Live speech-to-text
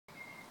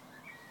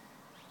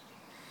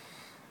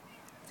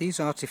These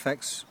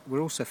artefacts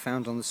were also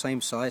found on the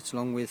same site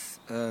along with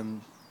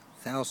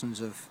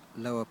thousands of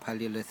lower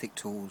Paleolithic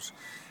tools,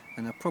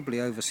 and are probably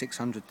over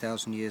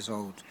 600,000 years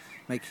old,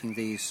 making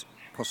these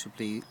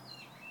possibly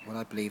what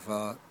I believe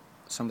are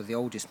some of the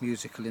oldest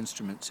musical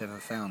instruments ever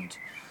found.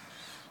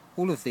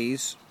 All of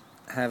these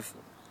have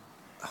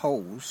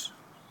holes,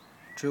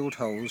 drilled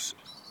holes,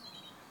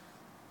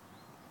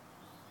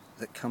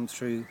 that come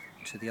through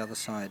to the other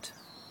side.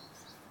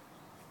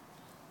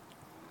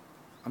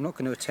 I'm not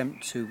going to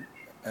attempt to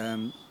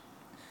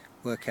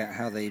work out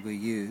how they were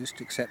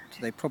used, except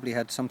they probably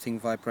had something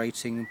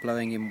vibrating and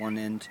blowing in one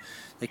end.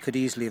 They could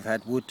easily have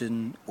had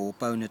wooden or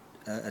bone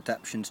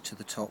adaptations to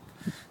the top.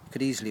 They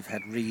could easily have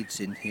had reeds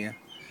in here,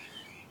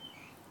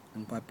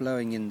 and by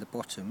blowing in the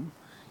bottom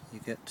you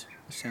get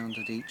a sound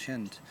at each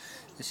end.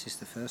 This is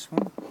the first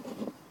one.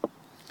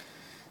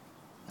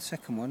 The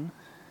second one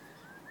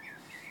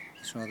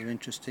is rather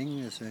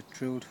interesting. There's a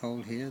drilled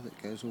hole here that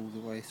goes all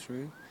the way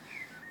through.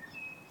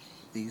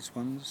 These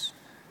ones,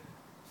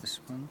 this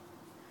one,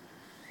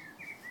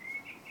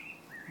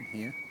 and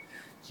here,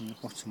 and the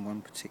bottom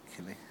one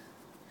particularly.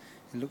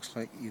 It looks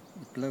like you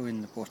blow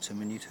in the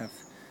bottom and you'd have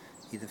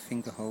either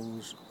finger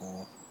holes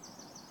or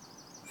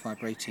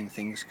vibrating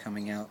things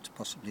coming out,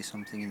 possibly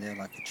something in there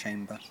like a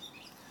chamber.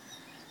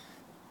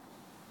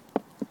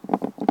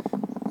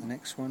 The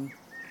next one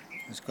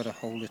has got a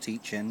hole at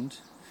each end.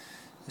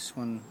 This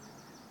one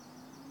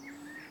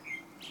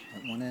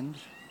at one end,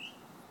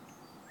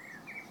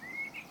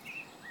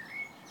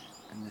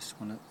 and this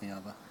one at the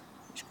other,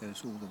 which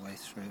goes all the way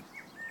through.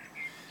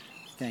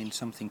 Again,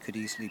 something could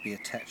easily be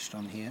attached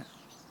on here.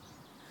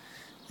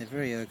 They're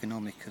very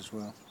ergonomic as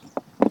well.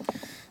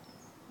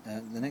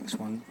 The next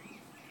one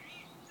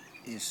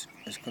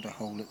has got a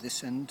hole at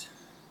this end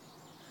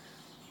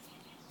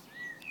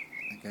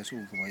that goes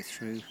all the way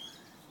through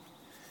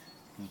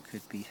and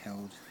could be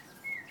held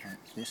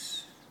like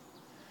this.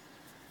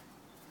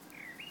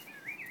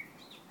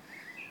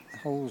 The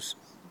holes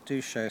do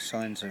show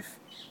signs of,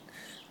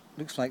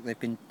 looks like they've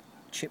been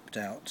chipped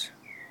out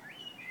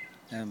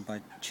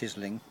by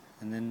chiselling,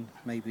 and then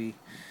maybe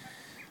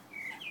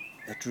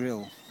a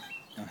drill.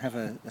 I have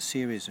a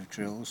series of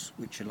drills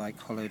which are like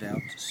hollowed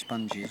out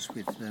sponges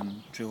with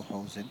drill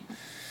holes in.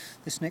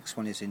 This next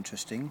one is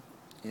interesting.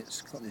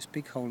 It's got this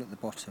big hole at the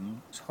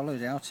bottom. It's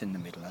hollowed out in the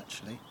middle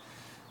actually,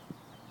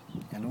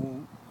 and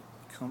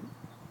I can't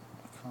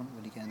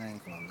really get an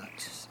angle on that.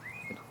 So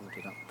I can hold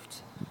it up.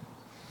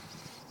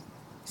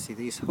 See,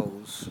 these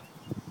holes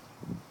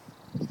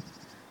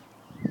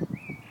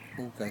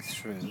all go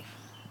through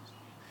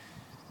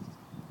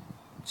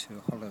to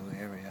a hollow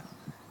area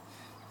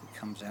that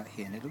comes out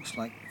here, and it looks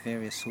like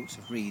various sorts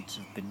of reeds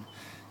have been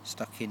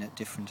stuck in at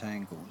different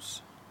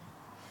angles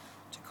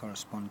to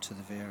correspond to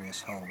the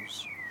various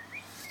holes.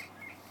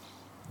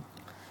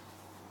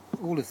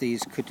 All of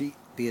these could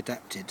be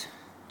adapted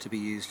to be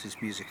used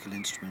as musical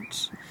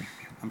instruments.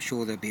 I'm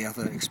sure there'll be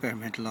other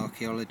experimental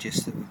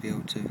archaeologists that would be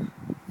able to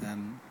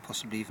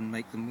possibly even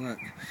make them work.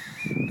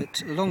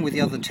 But along with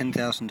the other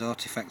 10,000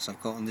 artefacts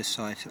I've got on this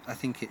site, I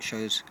think it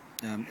shows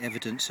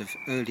evidence of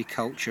early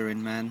culture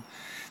in man,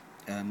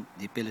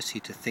 the ability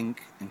to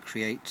think and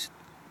create,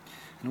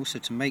 and also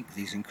to make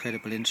these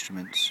incredible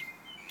instruments.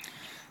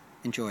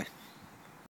 Enjoy.